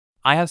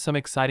I have some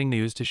exciting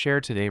news to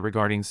share today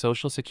regarding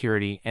Social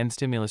Security and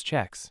stimulus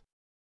checks.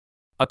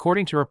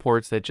 According to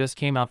reports that just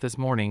came out this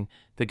morning,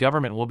 the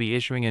government will be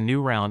issuing a new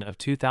round of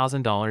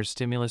 $2,000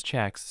 stimulus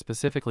checks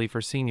specifically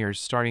for seniors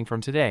starting from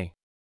today.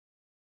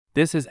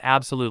 This is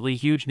absolutely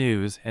huge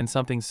news and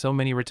something so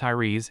many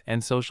retirees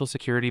and Social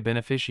Security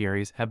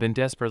beneficiaries have been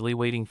desperately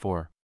waiting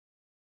for.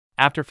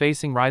 After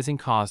facing rising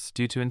costs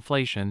due to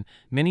inflation,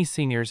 many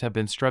seniors have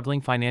been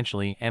struggling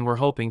financially and were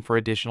hoping for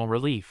additional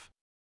relief.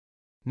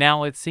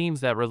 Now it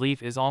seems that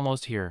relief is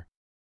almost here.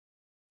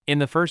 In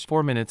the first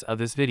 4 minutes of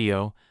this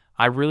video,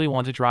 I really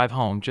want to drive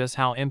home just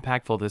how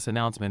impactful this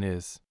announcement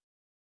is.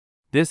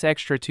 This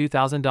extra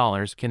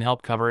 $2,000 can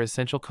help cover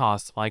essential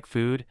costs like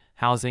food,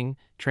 housing,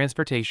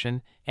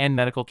 transportation, and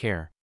medical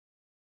care.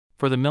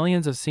 For the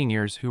millions of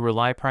seniors who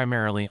rely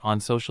primarily on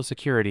Social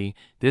Security,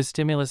 this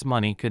stimulus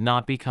money could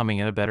not be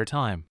coming at a better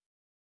time.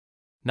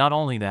 Not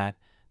only that,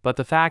 but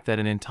the fact that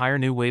an entire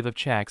new wave of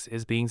checks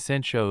is being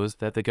sent shows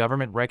that the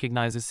government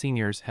recognizes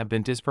seniors have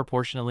been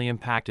disproportionately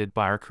impacted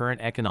by our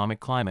current economic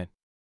climate.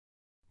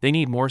 They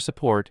need more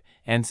support,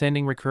 and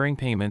sending recurring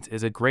payments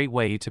is a great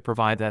way to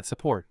provide that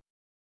support.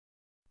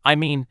 I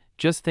mean,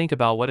 just think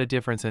about what a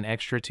difference an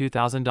extra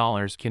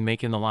 $2,000 can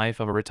make in the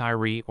life of a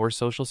retiree or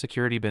Social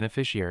Security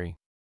beneficiary.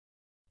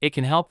 It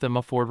can help them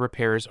afford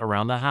repairs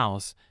around the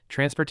house,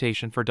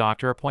 transportation for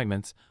doctor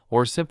appointments,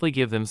 or simply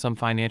give them some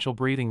financial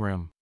breathing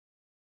room.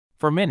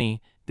 For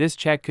many, this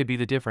check could be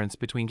the difference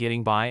between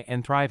getting by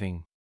and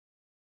thriving.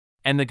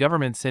 And the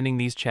government sending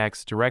these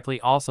checks directly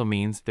also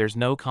means there's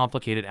no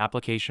complicated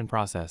application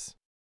process.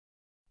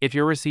 If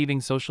you're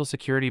receiving Social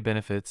Security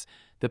benefits,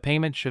 the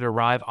payment should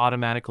arrive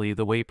automatically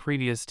the way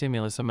previous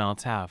stimulus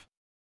amounts have.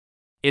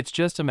 It's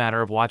just a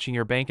matter of watching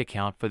your bank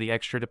account for the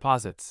extra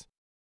deposits.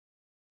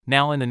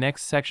 Now in the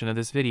next section of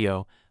this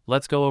video,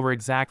 let's go over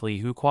exactly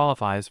who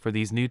qualifies for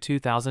these new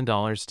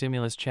 $2,000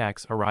 stimulus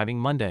checks arriving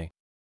Monday.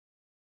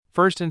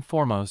 First and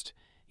foremost,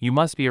 you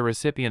must be a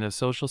recipient of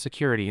Social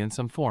Security in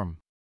some form.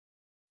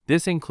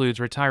 This includes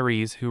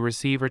retirees who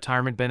receive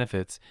retirement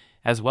benefits,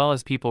 as well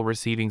as people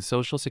receiving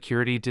Social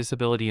Security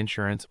disability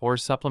insurance or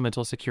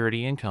supplemental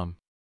security income.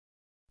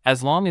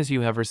 As long as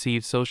you have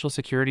received Social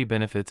Security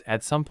benefits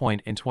at some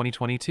point in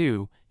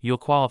 2022, you'll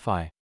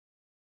qualify.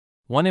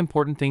 One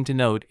important thing to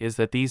note is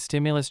that these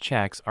stimulus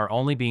checks are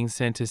only being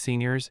sent to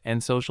seniors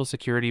and Social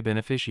Security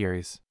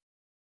beneficiaries.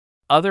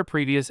 Other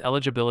previous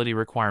eligibility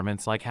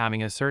requirements like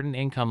having a certain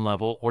income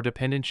level or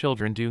dependent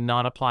children do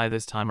not apply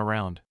this time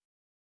around.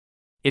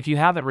 If you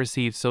haven't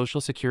received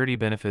Social Security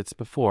benefits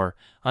before,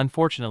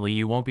 unfortunately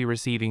you won't be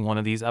receiving one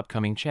of these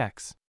upcoming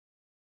checks.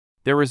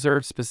 They're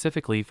reserved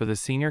specifically for the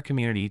senior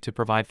community to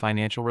provide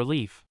financial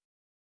relief.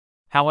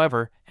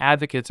 However,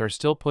 advocates are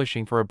still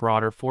pushing for a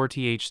broader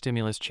 4th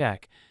stimulus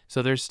check,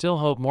 so there's still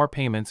hope more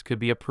payments could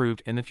be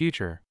approved in the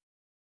future.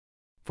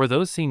 For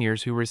those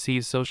seniors who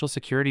receive Social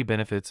Security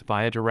benefits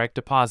via direct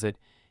deposit,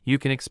 you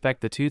can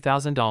expect the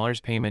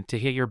 $2,000 payment to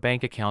hit your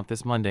bank account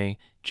this Monday,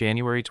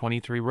 January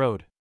 23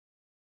 road.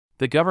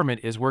 The government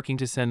is working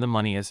to send the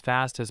money as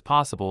fast as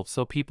possible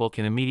so people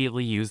can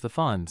immediately use the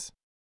funds.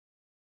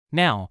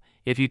 Now,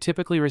 if you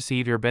typically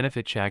receive your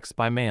benefit checks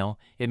by mail,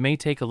 it may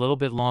take a little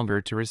bit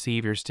longer to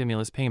receive your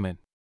stimulus payment.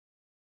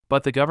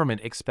 But the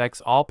government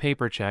expects all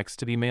paper checks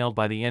to be mailed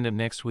by the end of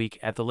next week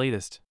at the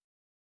latest.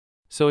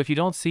 So if you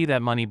don't see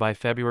that money by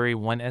February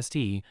 1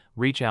 st,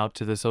 reach out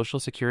to the Social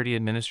Security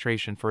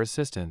Administration for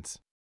assistance.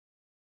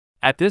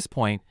 At this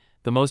point,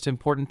 the most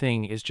important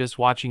thing is just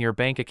watching your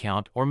bank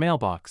account or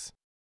mailbox.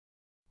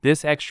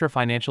 This extra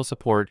financial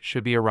support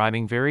should be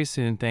arriving very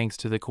soon thanks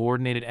to the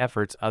coordinated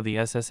efforts of the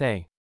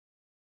SSA.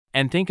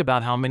 And think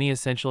about how many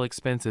essential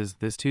expenses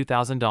this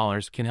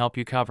 $2,000 can help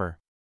you cover.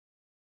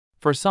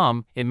 For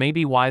some, it may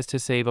be wise to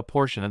save a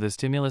portion of the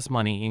stimulus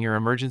money in your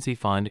emergency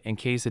fund in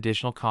case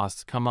additional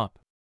costs come up.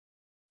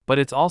 But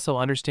it's also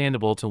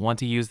understandable to want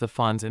to use the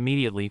funds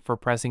immediately for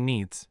pressing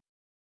needs.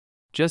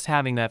 Just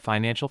having that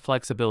financial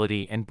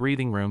flexibility and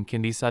breathing room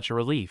can be such a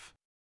relief.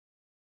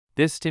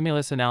 This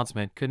stimulus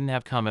announcement couldn't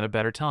have come at a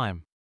better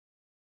time.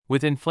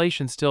 With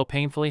inflation still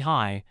painfully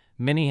high,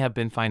 many have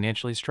been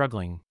financially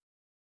struggling.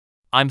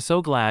 I'm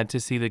so glad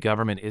to see the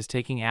government is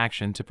taking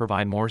action to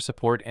provide more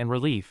support and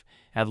relief,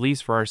 at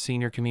least for our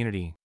senior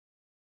community.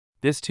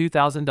 This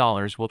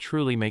 $2,000 will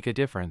truly make a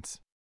difference.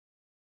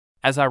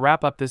 As I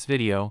wrap up this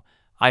video,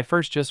 I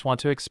first just want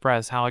to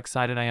express how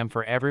excited I am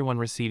for everyone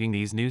receiving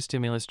these new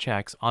stimulus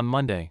checks on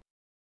Monday.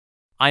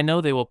 I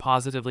know they will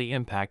positively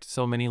impact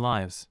so many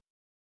lives.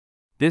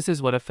 This is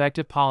what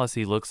effective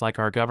policy looks like: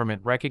 our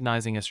government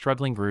recognizing a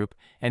struggling group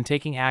and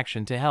taking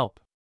action to help.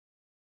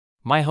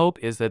 My hope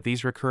is that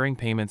these recurring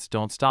payments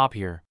don't stop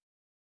here.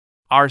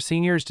 Our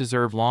seniors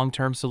deserve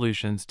long-term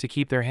solutions to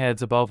keep their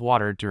heads above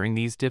water during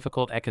these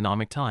difficult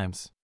economic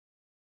times.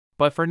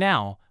 But for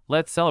now,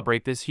 let's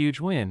celebrate this huge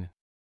win.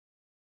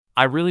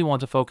 I really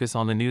want to focus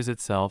on the news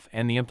itself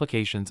and the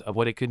implications of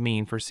what it could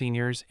mean for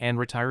seniors and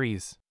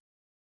retirees.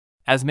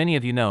 As many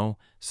of you know,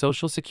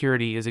 Social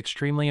Security is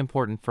extremely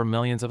important for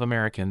millions of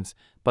Americans,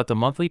 but the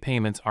monthly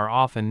payments are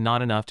often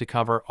not enough to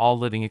cover all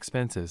living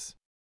expenses.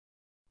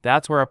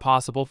 That's where a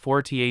possible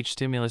 4th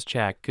stimulus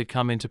check could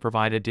come in to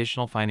provide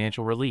additional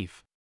financial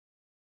relief.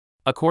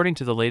 According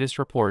to the latest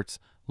reports,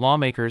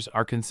 lawmakers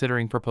are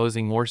considering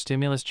proposing more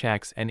stimulus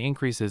checks and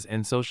increases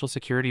in Social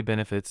Security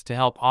benefits to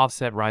help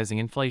offset rising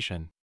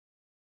inflation.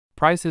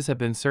 Prices have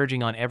been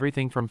surging on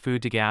everything from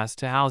food to gas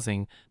to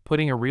housing,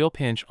 putting a real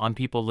pinch on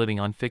people living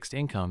on fixed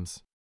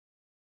incomes.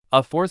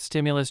 A fourth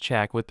stimulus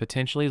check with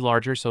potentially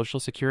larger Social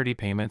Security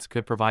payments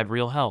could provide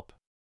real help.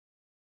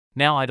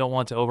 Now, I don't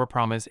want to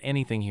overpromise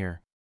anything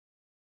here.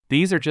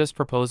 These are just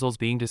proposals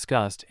being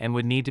discussed and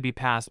would need to be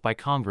passed by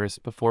Congress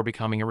before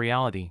becoming a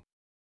reality.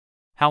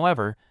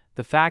 However,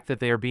 the fact that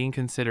they are being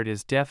considered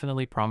is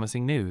definitely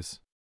promising news.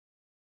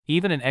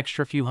 Even an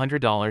extra few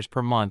 $100s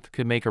per month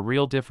could make a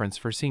real difference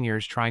for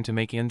seniors trying to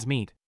make ends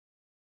meet.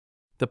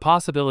 The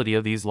possibility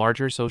of these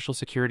larger Social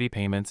Security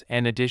payments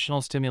and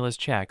additional stimulus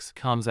checks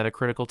comes at a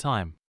critical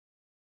time.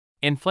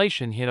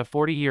 Inflation hit a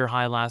 40-year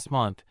high last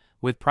month,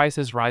 with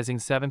prices rising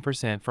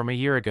 7% from a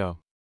year ago.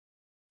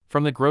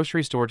 From the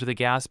grocery store to the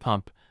gas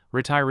pump,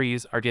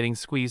 retirees are getting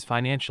squeezed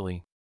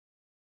financially.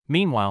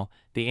 Meanwhile,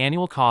 the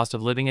annual cost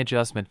of living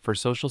adjustment for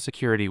Social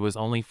Security was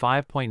only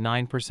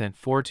 5.9%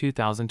 for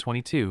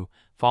 2022,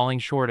 falling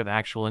short of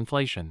actual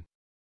inflation.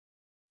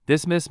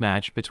 This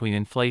mismatch between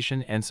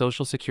inflation and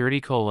Social Security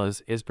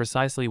COLAs is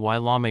precisely why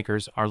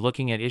lawmakers are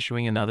looking at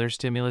issuing another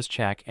stimulus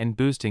check and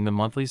boosting the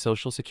monthly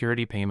Social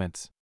Security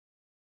payments.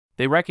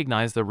 They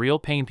recognize the real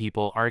pain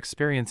people are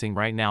experiencing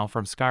right now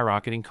from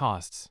skyrocketing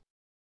costs.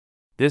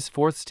 This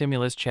fourth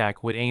stimulus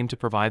check would aim to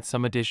provide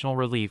some additional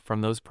relief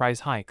from those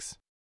price hikes.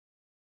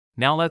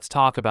 Now let's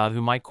talk about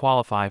who might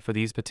qualify for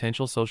these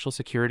potential Social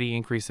Security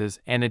increases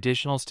and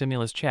additional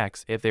stimulus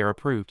checks if they are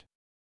approved.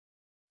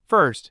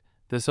 First,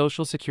 the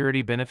Social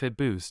Security benefit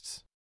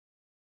boosts.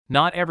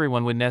 Not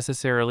everyone would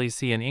necessarily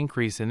see an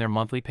increase in their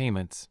monthly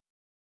payments.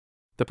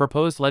 The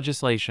proposed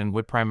legislation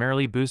would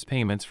primarily boost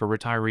payments for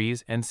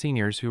retirees and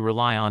seniors who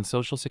rely on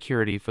Social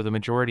Security for the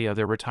majority of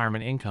their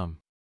retirement income.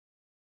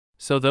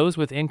 So those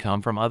with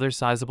income from other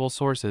sizable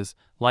sources,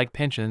 like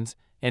pensions,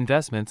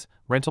 investments,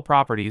 rental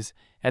properties,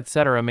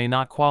 etc., may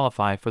not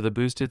qualify for the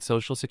boosted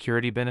Social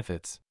Security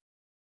benefits.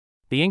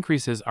 The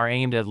increases are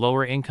aimed at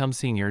lower-income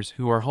seniors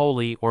who are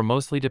wholly or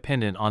mostly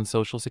dependent on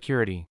Social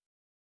Security.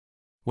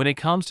 When it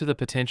comes to the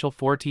potential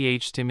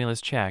 4th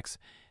stimulus checks,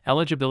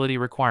 eligibility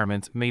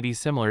requirements may be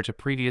similar to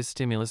previous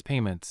stimulus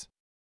payments.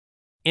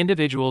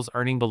 Individuals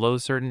earning below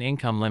certain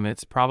income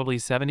limits, probably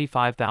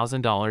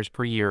 $75,000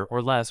 per year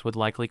or less, would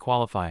likely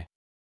qualify.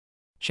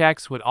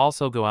 Checks would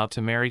also go out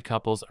to married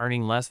couples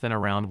earning less than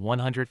around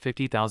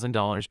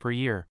 $150,000 per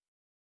year.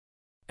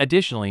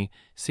 Additionally,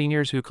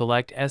 seniors who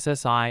collect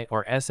SSI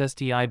or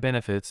SSDI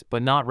benefits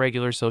but not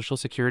regular Social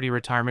Security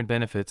retirement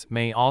benefits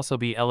may also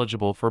be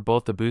eligible for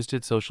both the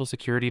boosted Social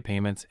Security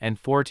payments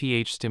and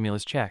 4th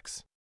stimulus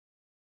checks.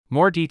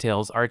 More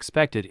details are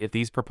expected if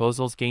these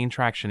proposals gain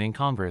traction in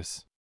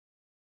Congress.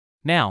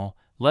 Now,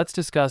 let's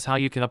discuss how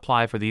you can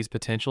apply for these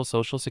potential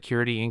Social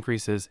Security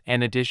increases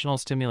and additional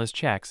stimulus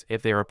checks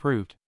if they are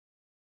approved.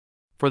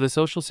 For the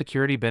Social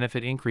Security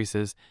benefit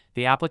increases,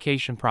 the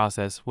application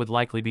process would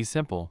likely be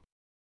simple.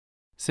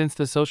 Since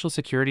the Social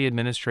Security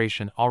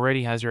Administration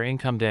already has your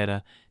income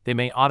data, they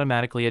may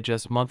automatically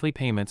adjust monthly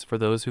payments for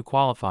those who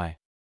qualify.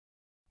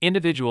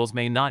 Individuals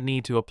may not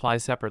need to apply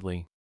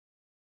separately.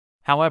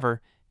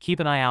 However, keep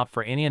an eye out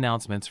for any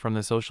announcements from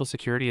the Social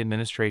Security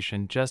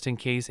Administration just in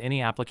case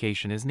any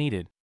application is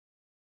needed.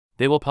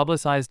 They will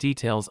publicize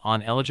details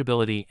on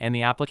eligibility and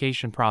the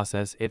application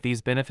process if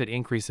these benefit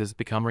increases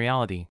become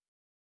reality.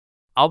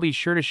 I'll be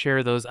sure to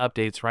share those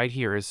updates right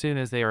here as soon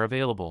as they are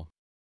available.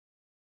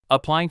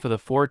 Applying for the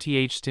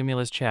 4th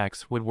stimulus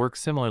checks would work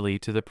similarly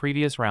to the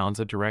previous rounds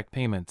of direct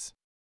payments.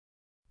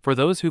 For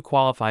those who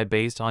qualify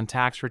based on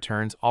tax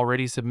returns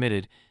already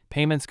submitted,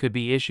 payments could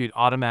be issued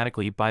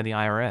automatically by the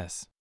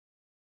IRS.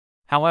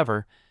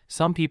 However,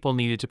 some people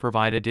needed to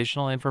provide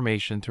additional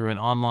information through an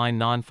online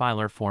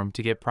non-filer form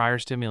to get prior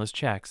stimulus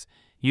checks,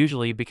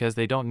 usually because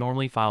they don't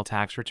normally file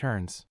tax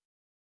returns.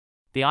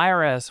 The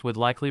IRS would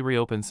likely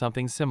reopen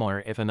something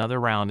similar if another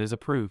round is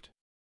approved.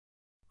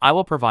 I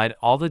will provide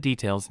all the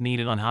details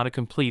needed on how to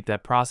complete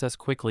that process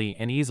quickly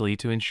and easily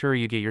to ensure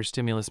you get your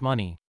stimulus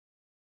money.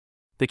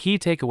 The key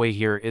takeaway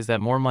here is that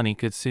more money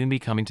could soon be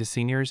coming to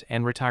seniors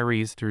and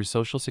retirees through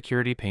Social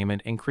Security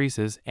payment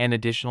increases and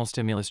additional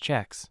stimulus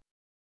checks.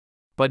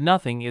 But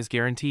nothing is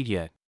guaranteed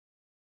yet.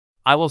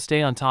 I will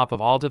stay on top of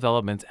all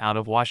developments out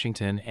of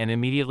Washington and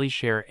immediately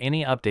share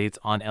any updates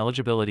on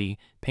eligibility,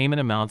 payment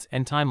amounts,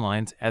 and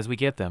timelines as we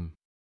get them.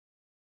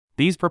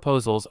 These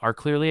proposals are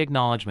clearly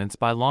acknowledgments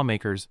by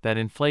lawmakers that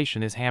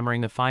inflation is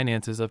hammering the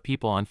finances of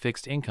people on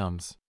fixed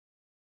incomes.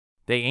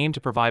 They aim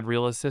to provide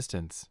real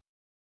assistance.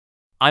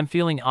 I'm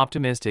feeling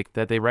optimistic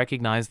that they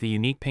recognize the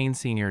unique pain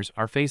seniors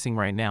are facing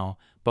right now,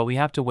 but we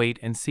have to wait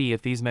and see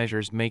if these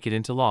measures make it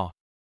into law.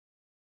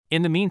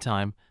 In the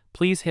meantime,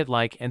 please hit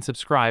like and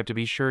subscribe to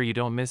be sure you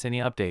don't miss any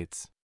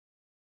updates.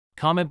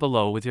 Comment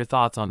below with your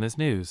thoughts on this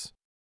news.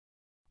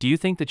 Do you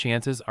think the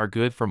chances are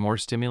good for more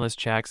stimulus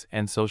checks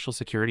and Social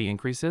Security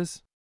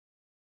increases?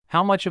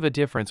 How much of a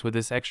difference would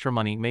this extra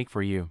money make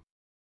for you?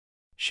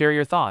 Share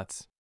your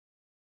thoughts.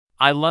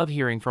 I love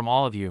hearing from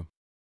all of you.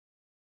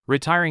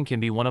 Retiring can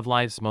be one of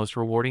life's most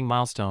rewarding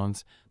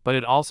milestones, but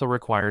it also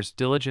requires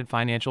diligent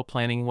financial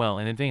planning well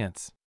in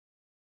advance.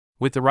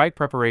 With the right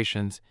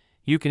preparations,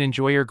 you can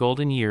enjoy your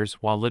golden years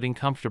while living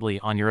comfortably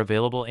on your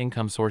available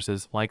income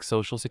sources like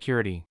Social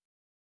Security.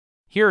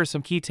 Here are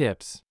some key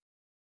tips.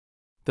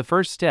 The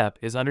first step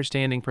is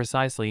understanding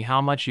precisely how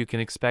much you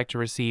can expect to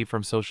receive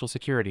from Social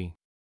Security.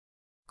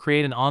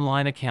 Create an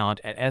online account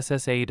at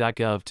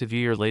ssa.gov to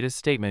view your latest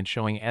statement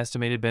showing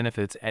estimated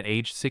benefits at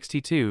age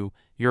 62,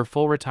 your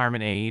full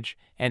retirement age,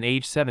 and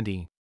age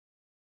 70.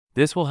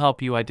 This will help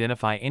you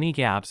identify any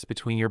gaps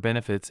between your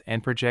benefits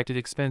and projected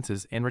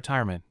expenses in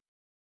retirement.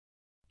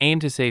 Aim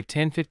to save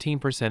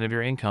 10-15% of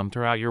your income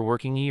throughout your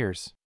working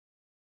years.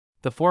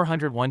 The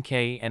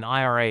 401k and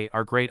IRA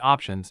are great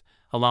options,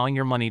 allowing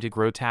your money to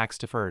grow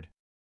tax-deferred.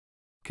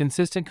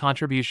 Consistent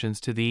contributions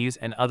to these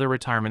and other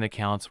retirement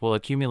accounts will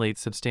accumulate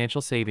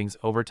substantial savings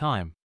over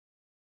time.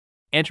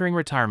 Entering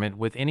retirement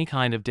with any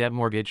kind of debt,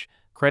 mortgage,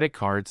 credit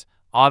cards,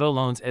 auto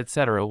loans,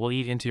 etc. will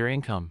eat into your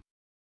income.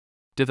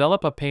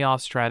 Develop a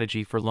payoff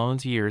strategy for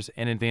loans years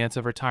in advance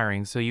of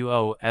retiring so you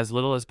owe as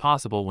little as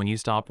possible when you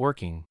stop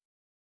working.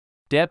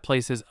 Debt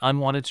places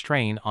unwanted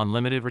strain on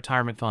limited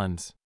retirement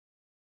funds.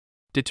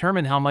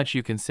 Determine how much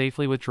you can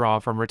safely withdraw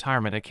from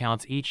retirement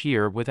accounts each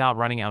year without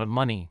running out of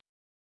money.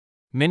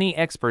 Many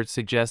experts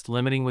suggest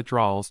limiting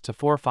withdrawals to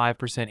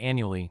 4-5%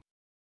 annually.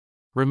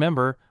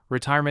 Remember,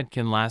 retirement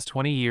can last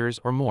 20 years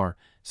or more,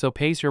 so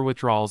pace your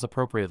withdrawals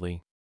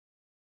appropriately.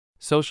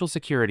 Social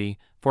Security,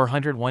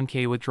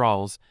 401k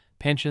withdrawals,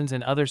 pensions,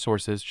 and other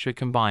sources should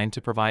combine to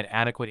provide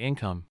adequate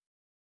income.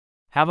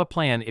 Have a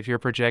plan if your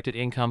projected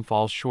income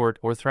falls short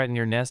or threatens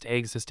your nest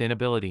egg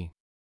sustainability.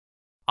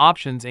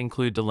 Options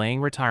include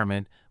delaying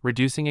retirement,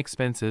 reducing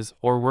expenses,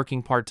 or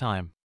working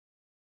part-time.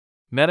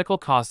 Medical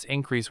costs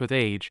increase with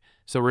age,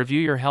 so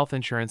review your health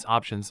insurance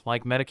options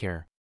like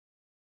Medicare.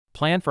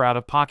 Plan for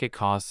out-of-pocket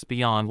costs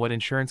beyond what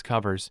insurance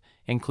covers,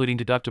 including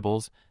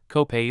deductibles,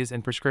 copays,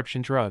 and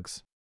prescription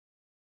drugs.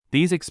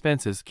 These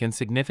expenses can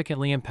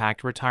significantly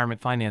impact retirement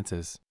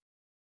finances.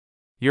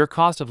 Your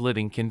cost of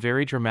living can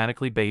vary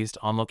dramatically based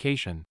on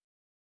location.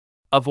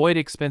 Avoid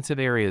expensive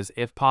areas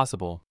if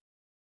possible.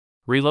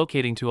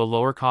 Relocating to a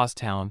lower-cost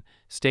town,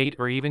 state,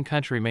 or even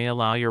country may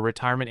allow your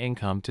retirement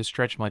income to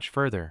stretch much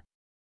further.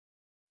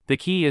 The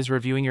key is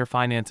reviewing your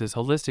finances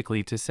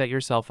holistically to set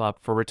yourself up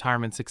for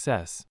retirement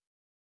success.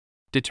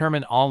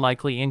 Determine all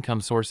likely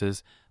income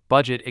sources,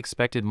 budget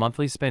expected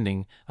monthly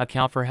spending,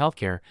 account for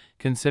healthcare,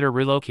 consider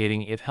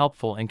relocating if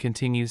helpful, and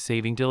continue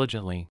saving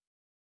diligently.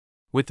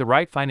 With the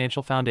right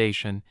financial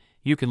foundation,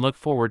 you can look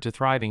forward to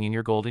thriving in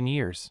your golden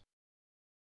years.